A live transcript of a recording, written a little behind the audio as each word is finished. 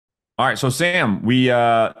All right, so Sam, we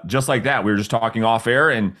just like that, we were just talking off air,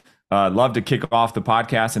 and love to kick off the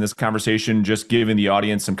podcast and this conversation, just giving the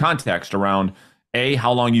audience some context around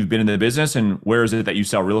how long you've been in the business, and where is it that you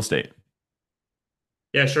sell real estate?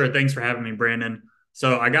 Yeah, sure. Thanks for having me, Brandon.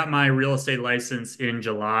 So I got my real estate license in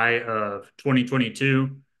July of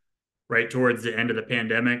 2022, right towards the end of the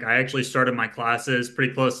pandemic. I actually started my classes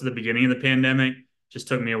pretty close to the beginning of the pandemic. Just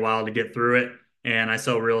took me a while to get through it. And I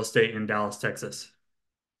sell real estate in Dallas, Texas.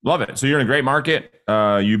 Love it. So you're in a great market.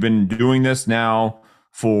 You've been doing this now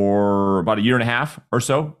for about a year and a half or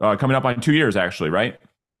so, coming up on 2 years, actually, right?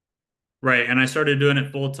 Right. And I started doing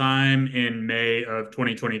it full time in May of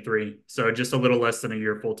 2023. So just a little less than a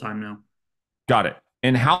year full time now. Got it.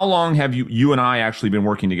 And how long have you and I actually been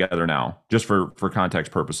working together now, just for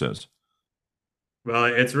context purposes? Well,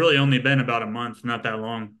 it's really only been about a month, not that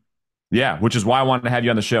long. Yeah, which is why I wanted to have you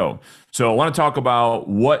on the show. So I want to talk about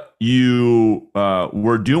what you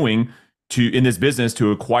were doing to in this business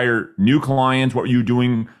to acquire new clients. What were you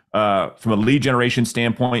doing from a lead generation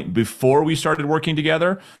standpoint before we started working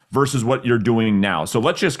together versus what you're doing now? So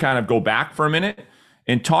let's just kind of go back for a minute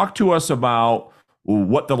and talk to us about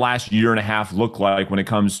what the last year and a half looked like when it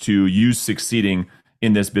comes to you succeeding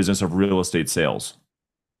in this business of real estate sales.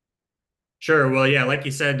 Sure. Well, yeah, like you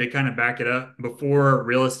said, to kind of back it up, before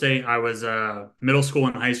real estate, I was a middle school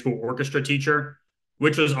and high school orchestra teacher,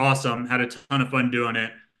 which was awesome. Had a ton of fun doing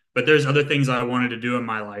it. But there's other things I wanted to do in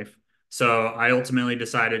my life. So I ultimately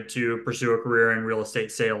decided to pursue a career in real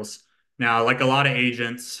estate sales. Now, like a lot of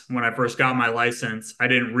agents, when I first got my license, I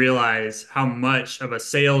didn't realize how much of a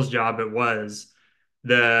sales job it was.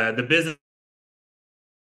 The business.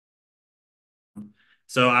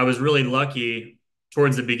 So I was really lucky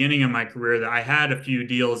towards the beginning of my career that I had a few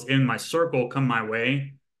deals in my circle come my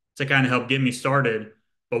way to kind of help get me started.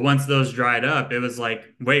 But once those dried up, it was like,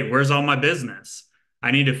 wait, where's all my business?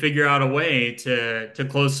 I need to figure out a way to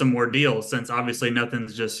close some more deals since obviously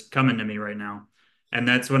nothing's just coming to me right now. And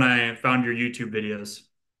that's when I found your YouTube videos.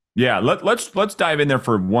 Yeah, let's dive in there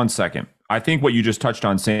for 1 second. I think what you just touched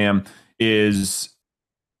on, Sam, is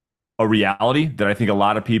a reality that I think a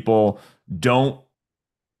lot of people don't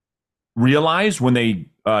realize when they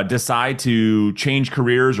decide to change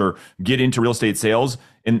careers or get into real estate sales,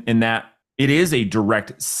 in that it is a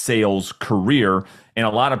direct sales career. And a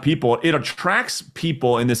lot of people, it attracts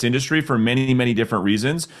people in this industry for many, many different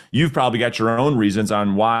reasons. You've probably got your own reasons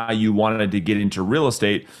on why you wanted to get into real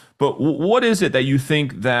estate. But what is it that you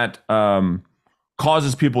think that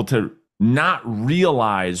causes people to not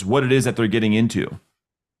realize what it is that they're getting into?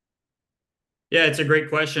 Yeah, it's a great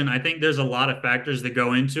question. I think there's a lot of factors that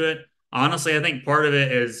go into it. Honestly, I think part of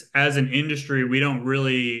it is as an industry, we don't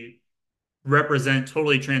really represent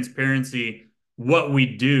totally transparency what we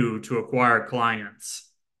do to acquire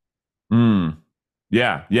clients. Mm,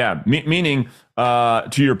 yeah, yeah. Meaning, to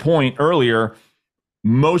your point earlier,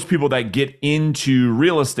 most people that get into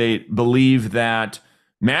real estate believe that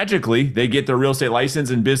magically they get their real estate license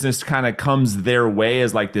and business kind of comes their way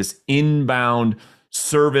as like this inbound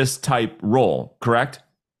service type role, correct?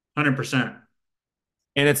 100%.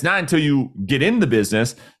 And it's not until you get in the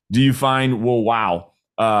business do you find, well, wow,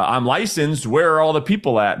 I'm licensed. Where are all the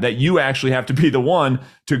people at? That you actually have to be the one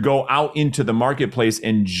to go out into the marketplace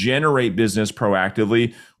and generate business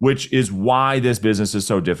proactively, which is why this business is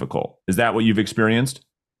so difficult. Is that what you've experienced?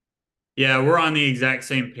 Yeah, we're on the exact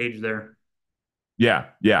same page there. Yeah,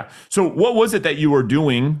 yeah. So what was it that you were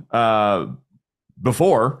doing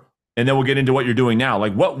before? And then we'll get into what you're doing now.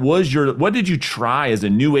 Like, what did you try as a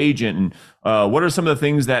new agent? And what are some of the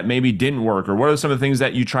things that maybe didn't work? Or what are some of the things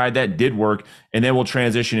that you tried that did work? And then we'll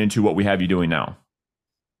transition into what we have you doing now.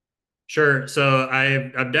 Sure. So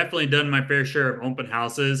I've definitely done my fair share of open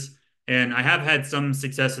houses, and I have had some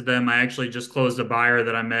success with them. I actually just closed a buyer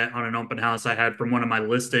that I met on an open house I had from one of my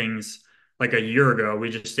listings like a year ago. We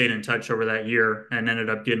just stayed in touch over that year and ended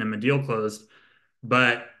up getting him a deal closed.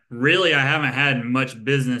 But really, I haven't had much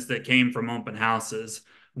business that came from open houses.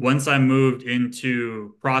 Once I moved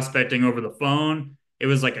into prospecting over the phone, it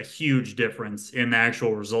was like a huge difference in the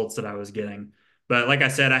actual results that I was getting. But like I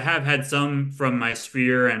said, I have had some from my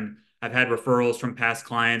sphere and I've had referrals from past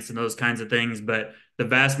clients and those kinds of things. But the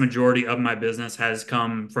vast majority of my business has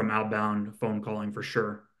come from outbound phone calling for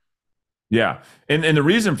sure. Yeah. And the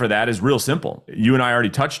reason for that is real simple. You and I already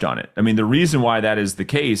touched on it. I mean, the reason why that is the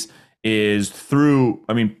case is through,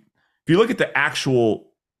 I mean, if you look at the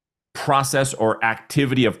actual process or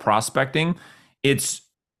activity of prospecting, it's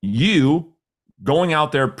you going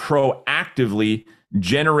out there proactively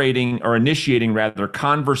generating or initiating rather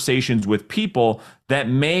conversations with people that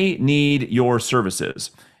may need your services.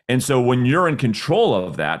 And so when you're in control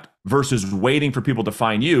of that versus waiting for people to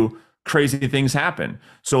find you, crazy things happen.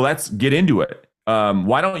 So let's get into it.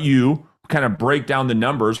 Why don't you kind of break down the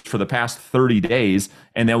numbers for the past 30 days,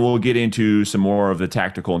 and then we'll get into some more of the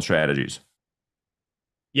tactical and strategies.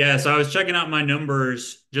 Yeah, so I was checking out my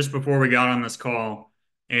numbers just before we got on this call,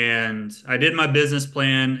 and I did my business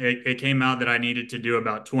plan. It came out that I needed to do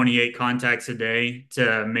about 28 contacts a day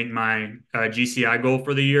to make my GCI goal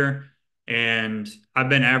for the year. And I've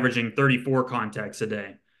been averaging 34 contacts a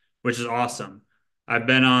day, which is awesome. I've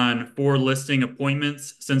been on 4 listing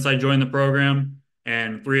appointments since I joined the program,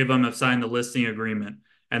 and 3 of them have signed the listing agreement.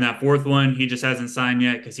 And that fourth one, he just hasn't signed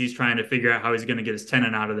yet because he's trying to figure out how he's going to get his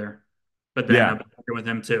tenant out of there. But then I've Yeah. been working with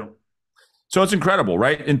him too. So it's incredible,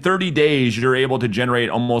 right? In 30 days, you're able to generate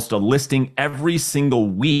almost a listing every single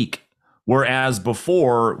week. Whereas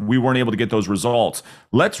before, we weren't able to get those results.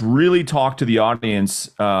 Let's really talk to the audience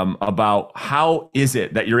about how is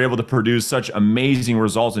it that you're able to produce such amazing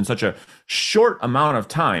results in such a short amount of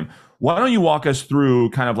time. Why don't you walk us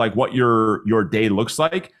through kind of like what your day looks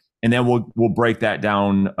like, and then we'll break that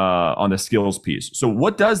down on the skills piece. So,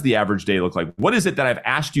 what does the average day look like? What is it that I've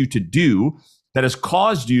asked you to do that has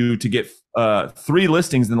caused you to get 3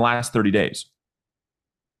 listings in the last 30 days?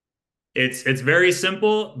 It's very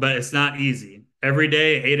simple, but it's not easy. Every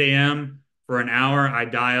day, 8 a.m. for an hour, I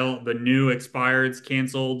dial the new expireds,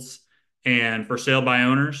 canceleds, and for sale by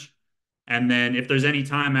owners. And then if there's any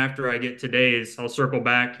time after I get today's, I'll circle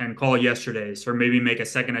back and call yesterday's or maybe make a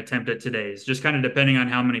second attempt at today's, just kind of depending on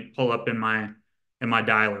how many pull up in my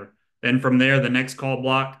dialer. Then from there, the next call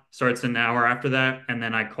block starts an hour after that, and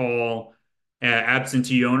then I call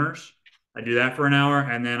absentee owners. I do that for an hour,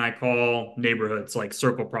 and then I call neighborhoods like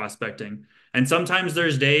circle prospecting. And sometimes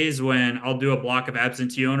there's days when I'll do a block of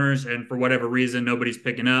absentee owners, and for whatever reason, nobody's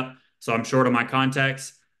picking up. So I'm short on my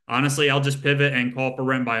contacts. Honestly, I'll just pivot and call for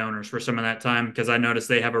rent by owners for some of that time because I notice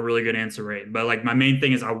they have a really good answer rate. But like my main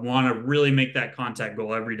thing is I want to really make that contact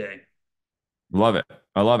goal every day. Love it.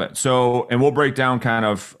 I love it. So, and we'll break down kind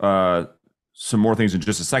of some more things in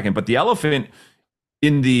just a second. But the elephant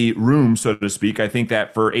in the room, so to speak, I think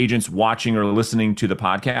that for agents watching or listening to the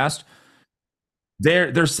podcast,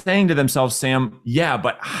 they're saying to themselves, Sam, yeah,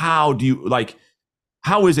 but how do you like?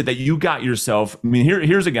 How is it that you got yourself? I mean,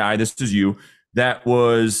 here's a guy. This is you that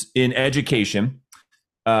was in education.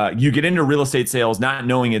 You get into real estate sales, not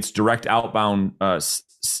knowing it's direct outbound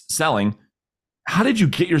selling. How did you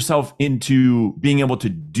get yourself into being able to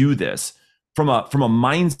do this from a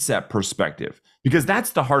mindset perspective? Because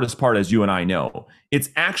that's the hardest part, as you and I know. It's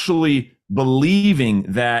actually believing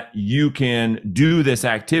that you can do this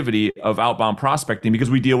activity of outbound prospecting, because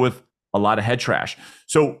we deal with a lot of head trash.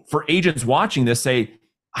 So for agents watching this, say,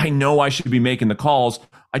 I know I should be making the calls.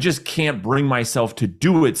 I just can't bring myself to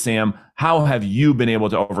do it, Sam. How have you been able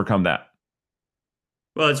to overcome that?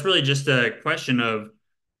 Well, it's really just a question of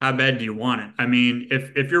how bad do you want it? I mean,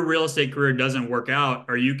 if your real estate career doesn't work out,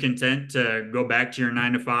 are you content to go back to your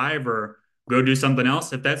 9 to 5 or go do something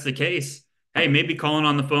else? If that's the case, hey, maybe calling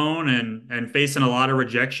on the phone and facing a lot of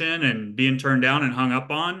rejection and being turned down and hung up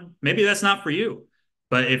on, maybe that's not for you.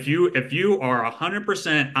 But if you are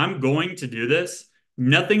 100%, I'm going to do this,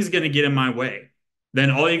 nothing's going to get in my way. Then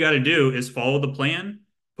all you got to do is follow the plan,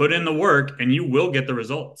 put in the work, and you will get the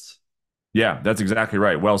results. Yeah, that's exactly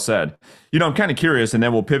right. Well said. I'm kind of curious, and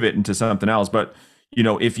then we'll pivot into something else. But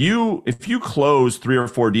if you close 3 or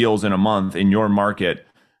 4 deals in a month in your market,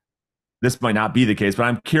 this might not be the case, but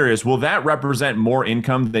I'm curious, will that represent more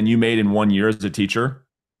income than you made in 1 year as a teacher?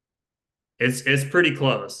 It's pretty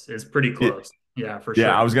close. It's pretty It, close. Yeah, for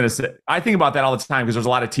yeah, I sure. was gonna say, I think about that all the time because there's a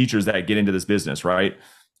lot of teachers that get into this business, right?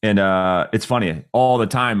 And it's funny, all the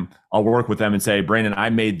time I'll work with them and say, Brandon, I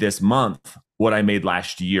made this month what I made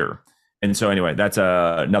last year. And so anyway, that's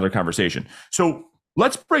another conversation. So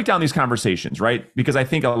let's break down these conversations, right? Because I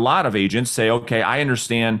think a lot of agents say, okay, I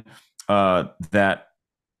understand that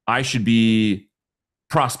I should be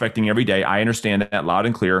prospecting every day. I understand that loud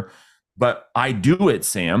and clear, but I do it,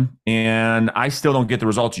 Sam, and I still don't get the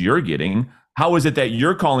results you're getting. How is it that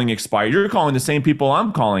you're calling expired? You're calling the same people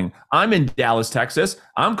I'm calling. I'm in Dallas, Texas.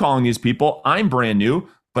 I'm calling these people. I'm brand new,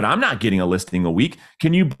 but I'm not getting a listing a week.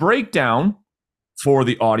 Can you break down for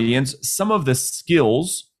the audience some of the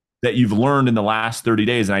skills that you've learned in the last 30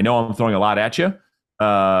 days? And I know I'm throwing a lot at you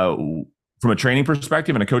from a training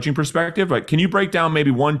perspective and a coaching perspective, but can you break down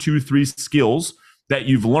maybe 1, 2, 3 skills that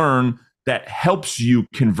you've learned that helps you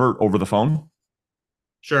convert over the phone?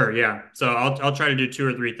 Sure, yeah. So I'll try to do 2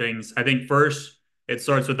 or 3 things. I think first it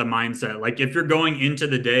starts with the mindset. Like if you're going into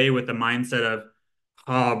the day with the mindset of,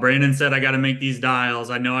 oh, Brandon said I got to make these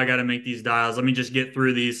dials. I know I got to make these dials. Let me just get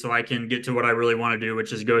through these so I can get to what I really want to do,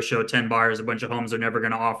 which is go show 10 buyers a bunch of homes they're never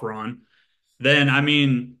going to offer on. Then, I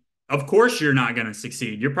mean, of course you're not going to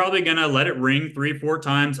succeed. You're probably going to let it ring three, four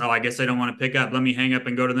times. Oh, I guess I don't want to pick up. Let me hang up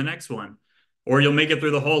and go to the next one. Or you'll make it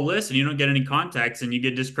through the whole list and you don't get any contacts and you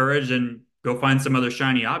get discouraged and go find some other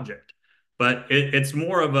shiny object. But it's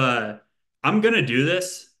more of a, I'm going to do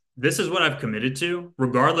this. This is what I've committed to,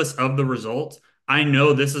 regardless of the result. I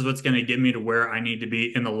know this is what's going to get me to where I need to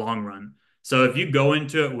be in the long run. So if you go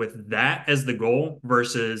into it with that as the goal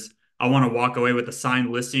versus I want to walk away with a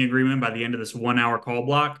signed listing agreement by the end of this 1 hour call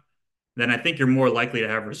block, then I think you're more likely to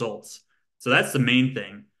have results. So that's the main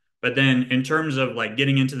thing. But then in terms of like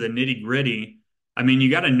getting into the nitty gritty, I mean,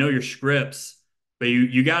 you got to know your scripts, but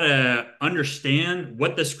you got to understand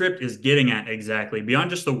what the script is getting at exactly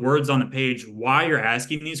beyond just the words on the page, why you're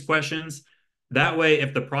asking these questions. That way,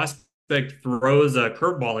 if the prospect throws a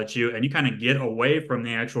curveball at you and you kind of get away from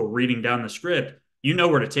the actual reading down the script, you know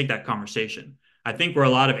where to take that conversation. I think where a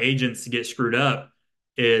lot of agents get screwed up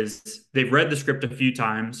is they've read the script a few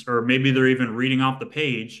times, or maybe they're even reading off the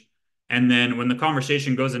page. And then when the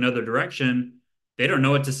conversation goes another direction, they don't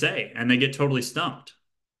know what to say and they get totally stumped.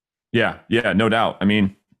 Yeah, yeah, no doubt. I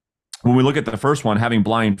mean, when we look at the first one, having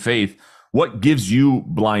blind faith, what gives you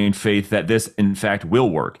blind faith that this, in fact, will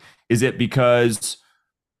work? Is it because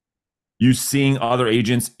you seeing other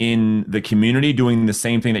agents in the community doing the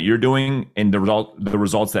same thing that you're doing and the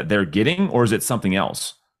results that they're getting, or is it something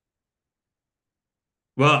else?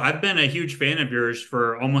 Well, I've been a huge fan of yours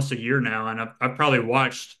for almost a year now, and I've probably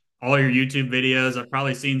watched all your YouTube videos. I've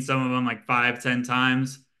probably seen some of them like five, 10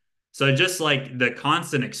 times. So just like the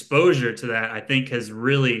constant exposure to that, I think has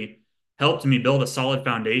really helped me build a solid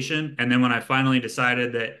foundation. And then when I finally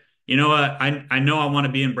decided that, you know what, I know I want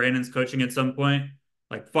to be in Brandon's coaching at some point,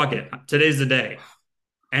 like fuck it, today's the day.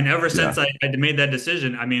 And ever Yeah. since I made that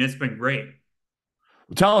decision, I mean, it's been great.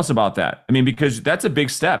 Tell us about that. I mean, because that's a big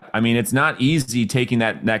step. I mean, it's not easy taking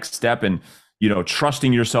that next step and,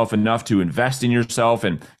 trusting yourself enough to invest in yourself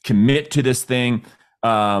and commit to this thing.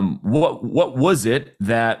 What was it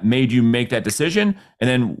that made you make that decision? And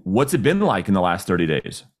then what's it been like in the last 30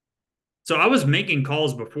 days? So I was making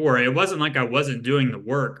calls before. It wasn't like I wasn't doing the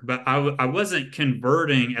work, but I wasn't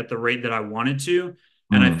converting at the rate that I wanted to.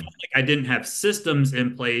 And I felt Mm. like I didn't have systems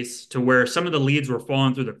in place to where some of the leads were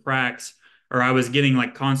falling through the cracks or I was getting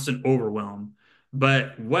like constant overwhelm.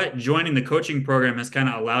 But what joining the coaching program has kind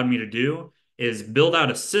of allowed me to do is build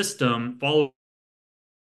out a system, follow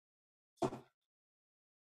what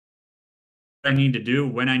I need to do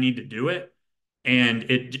when I need to do it. And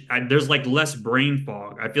there's like less brain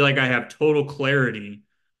fog. I feel like I have total clarity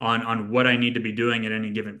on what I need to be doing at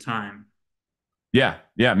any given time. Yeah,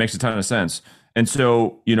 yeah, it makes a ton of sense. And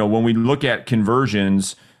so, when we look at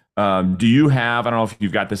conversions, do you have, I don't know if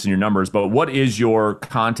you've got this in your numbers, but what is your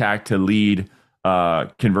contact to lead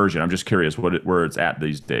conversion? I'm just curious where it's at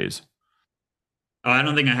these days. I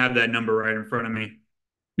don't think I have that number right in front of me.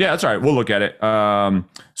 Yeah, that's all right. We'll look at it.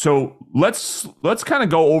 So let's kind of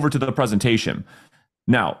go over to the presentation.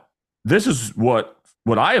 Now, this is what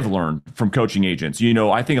I have learned from coaching agents.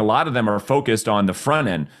 I think a lot of them are focused on the front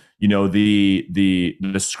end. The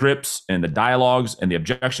scripts and the dialogues and the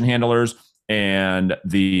objection handlers and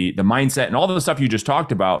the mindset and all the stuff you just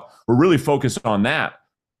talked about. We're really focused on that.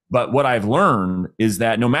 But what I've learned is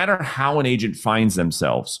that no matter how an agent finds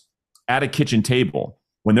themselves at a kitchen table,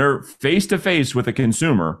 when they're face to face with a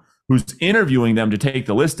consumer who's interviewing them to take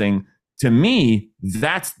the listing, to me,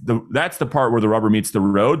 that's the part where the rubber meets the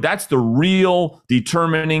road. That's the real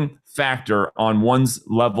determining factor on one's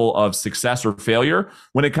level of success or failure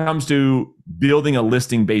when it comes to building a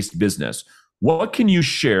listing based business. What can you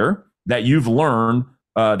share that you've learned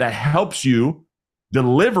that helps you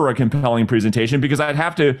deliver a compelling presentation? Because I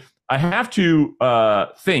have to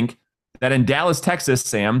think that in Dallas, Texas,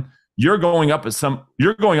 Sam, you're going up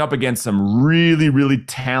against some really, really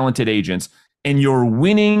talented agents, and you're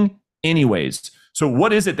winning anyways. So,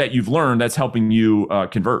 what is it that you've learned that's helping you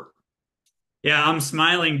convert? Yeah, I'm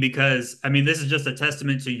smiling because I mean this is just a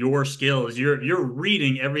testament to your skills. You're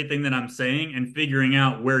reading everything that I'm saying and figuring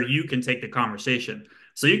out where you can take the conversation.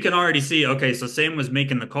 So you can already see, okay, so Sam was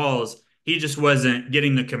making the calls, he just wasn't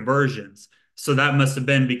getting the conversions. So that must have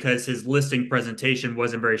been because his listing presentation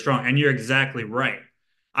wasn't very strong. And you're exactly right.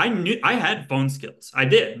 I knew I had phone skills. I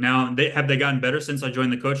did. Now, they gotten better since I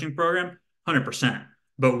joined the coaching program? 100%.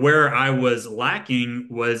 But where I was lacking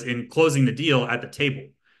was in closing the deal at the table.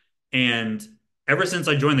 And ever since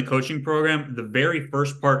I joined the coaching program, the very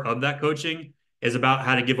first part of that coaching is about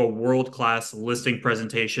how to give a world-class listing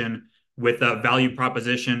presentation with a value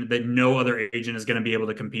proposition that no other agent is going to be able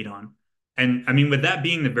to compete on. And I mean, with that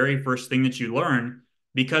being the very first thing that you learn,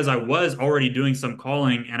 because I was already doing some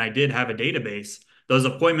calling and I did have a database, those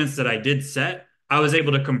appointments that I did set, I was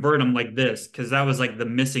able to convert them like this because that was like the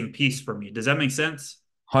missing piece for me. Does that make sense?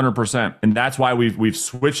 100%. And that's why we've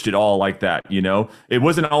switched it all like that. It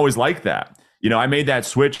wasn't always like that. I made that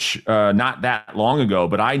switch not that long ago,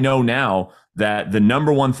 but I know now that the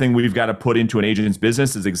number one thing we've got to put into an agent's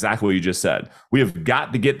business is exactly what you just said. We have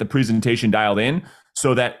got to get the presentation dialed in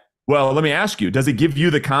so that, well, let me ask you, does it give you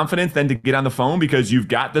the confidence then to get on the phone because you've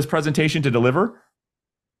got this presentation to deliver?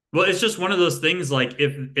 Well, it's just one of those things like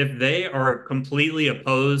if they are completely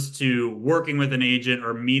opposed to working with an agent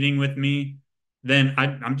or meeting with me, then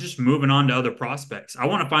I'm just moving on to other prospects. I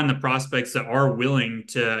want to find the prospects that are willing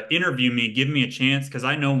to interview me, give me a chance, because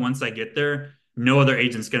I know once I get there, no other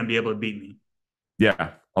agent's going to be able to beat me.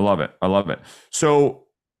 Yeah, I love it. I love it. So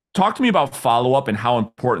talk to me about follow up and how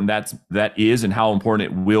important that is and how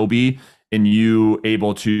important it will be in you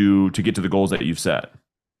able to get to the goals that you've set.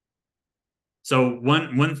 So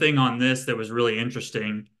one thing on this that was really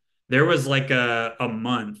interesting, there was like a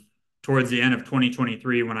month towards the end of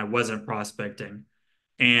 2023 when I wasn't prospecting,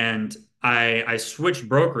 and I switched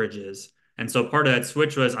brokerages. And so part of that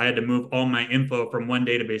switch was I had to move all my info from one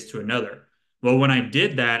database to another. Well, when I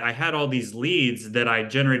did that, I had all these leads that I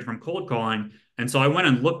generated from cold calling. And so I went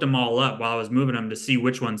and looked them all up while I was moving them to see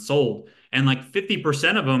which ones sold. And like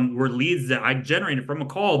 50% of them were leads that I generated from a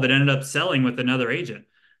call that ended up selling with another agent.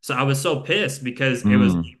 So I was so pissed because it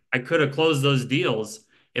was, Mm, I could have closed those deals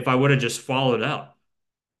if I would have just followed up.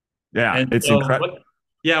 yeah, And it's so incredible.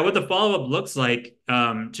 what the follow-up looks like,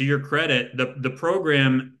 to your credit, the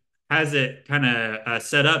program has it kind of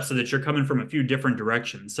set up so that you're coming from a few different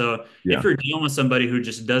directions. So if Yeah. you're dealing with somebody who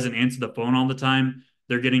just doesn't answer the phone all the time,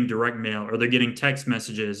 they're getting direct mail or they're getting text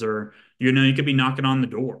messages or you could be knocking on the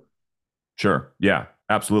door. Sure. Yeah,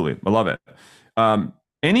 absolutely. I love it. Um,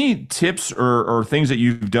 any tips or things that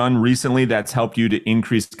you've done recently that's helped you to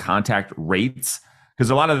increase contact rates? Because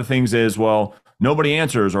a lot of the things is, well, nobody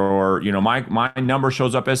answers, or my number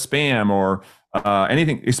shows up as spam, or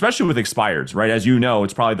anything, especially with expireds, right? As you know,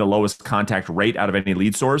 it's probably the lowest contact rate out of any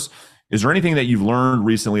lead source. Is there anything that you've learned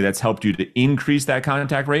recently that's helped you to increase that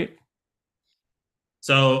contact rate?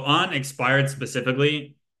 So on expired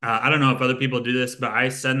specifically, I don't know if other people do this, but I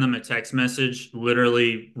send them a text message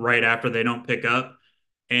literally right after they don't pick up.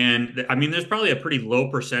 And I mean, there's probably a pretty low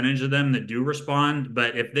percentage of them that do respond,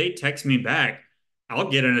 but if they text me back, I'll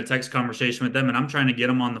get in a text conversation with them and I'm trying to get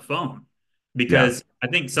them on the phone Yeah, because I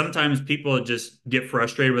think sometimes people just get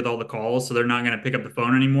frustrated with all the calls, so they're not going to pick up the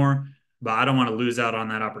phone anymore. But I don't want to lose out on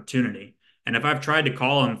that opportunity. And if I've tried to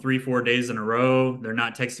call them 3, 4 days in a row, they're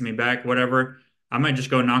not texting me back, whatever. I might just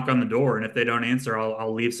go knock on the door, and if they don't answer,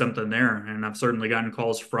 I'll leave something there. And I've certainly gotten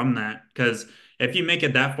calls from that because if you make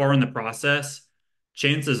it that far in the process,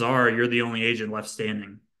 chances are you're the only agent left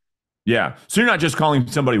standing. yeah. So you're not just calling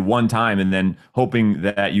somebody one time and then hoping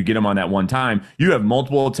that you get them on that one time. You have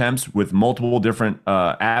multiple attempts with multiple different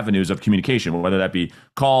avenues of communication, whether that be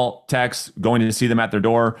call, text, going to see them at their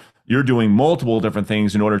door. You're doing multiple different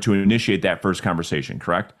things in order to initiate that first conversation,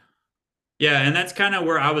 correct? Yeah, and that's kind of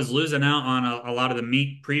where I was losing out on a lot of the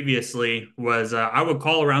meat previously was I would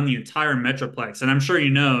call around the entire Metroplex. And I'm sure you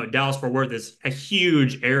know Dallas-Fort Worth is a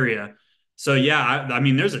huge area. So yeah, I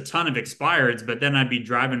mean, there's a ton of expireds, but then I'd be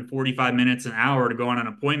driving 45 minutes an hour to go on an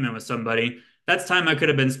appointment with somebody. That's time I could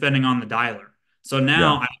have been spending on the dialer. So Yeah.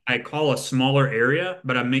 now I call a smaller area,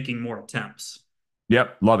 but I'm making more attempts.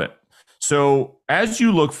 Yep, love it. So as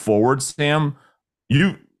you look forward, Sam,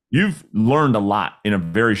 you you've learned a lot in a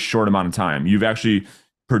very short amount of time. You've actually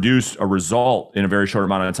produced a result in a very short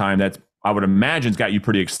amount of time that I would imagine has got you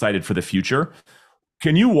pretty excited for the future.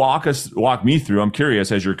 Can you walk me through? I'm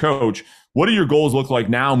curious as your coach, what do your goals look like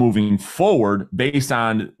now moving forward based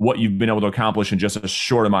on what you've been able to accomplish in just a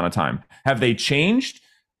short amount of time? Have they changed?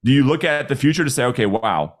 Do you look at the future to say, okay,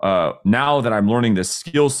 wow, now that I'm learning this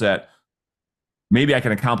skill set, maybe I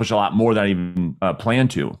can accomplish a lot more than I even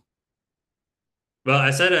planned to? Well,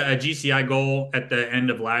 I set a GCI goal at the end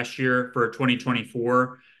of last year for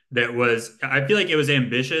 2024 that was, I feel like it was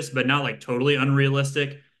ambitious, but not like totally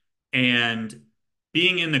unrealistic. And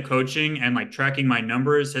being in the coaching and like tracking my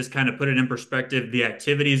numbers has kind of put it in perspective the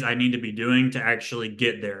activities I need to be doing to actually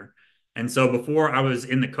get there. And so before I was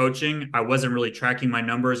in the coaching, I wasn't really tracking my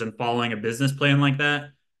numbers and following a business plan like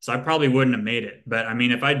that. So I probably wouldn't have made it. But I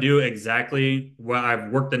mean, if I do exactly what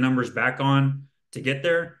I've worked the numbers back on to get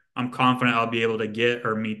there, I'm confident I'll be able to get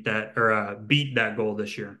or meet that or beat that goal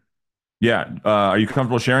this year. Yeah. Are you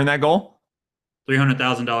comfortable sharing that goal?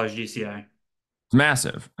 $300,000 GCI. It's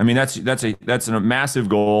massive. I mean, that's a massive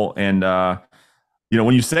goal, and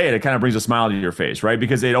when you say it, it kind of brings a smile to your face, right?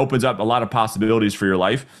 Because it opens up a lot of possibilities for your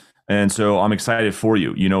life, and so I'm excited for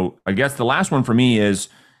you. I guess the last one for me is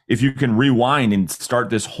if you can rewind and start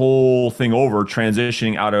this whole thing over,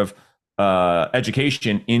 transitioning out of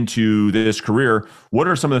education into this career, what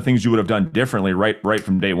are some of the things you would have done differently right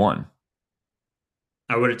from day one?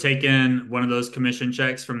 I would have taken one of those commission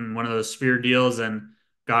checks from one of those Sphere deals and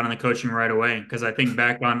got in the coaching right away. Because I think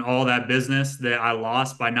back on all that business that I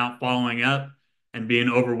lost by not following up and being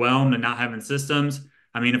overwhelmed and not having systems.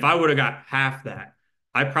 I mean, if I would have got half that,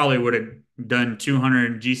 I probably would have done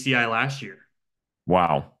 200 GCI last year.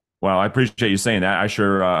 Wow. Wow. I appreciate you saying that. I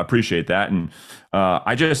sure appreciate that. And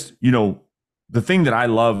I just, the thing that I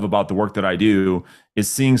love about the work that I do is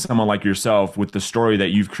seeing someone like yourself with the story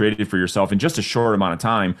that you've created for yourself in just a short amount of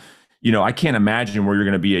time. I can't imagine where you're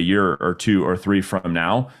going to be a year or two or three from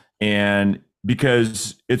now. And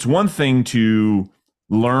because it's one thing to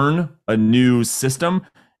learn a new system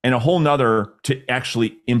and a whole nother to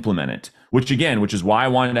actually implement it, which is why I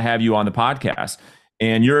wanted to have you on the podcast,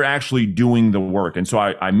 and you're actually doing the work. And so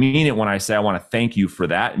I mean it when I say I want to thank you for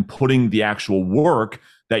that and putting the actual work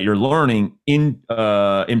that you're learning in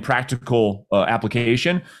practical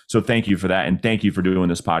application. So thank you for that, and thank you for doing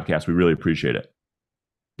this podcast. We really appreciate it.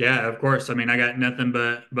 Yeah, of course. I mean, I got nothing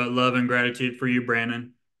but love and gratitude for you,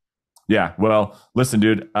 Brandon. Yeah. Well, listen,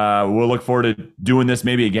 dude. We'll look forward to doing this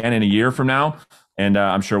maybe again in a year from now, and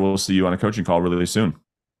I'm sure we'll see you on a coaching call really soon.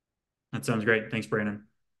 That sounds great. Thanks, Brandon.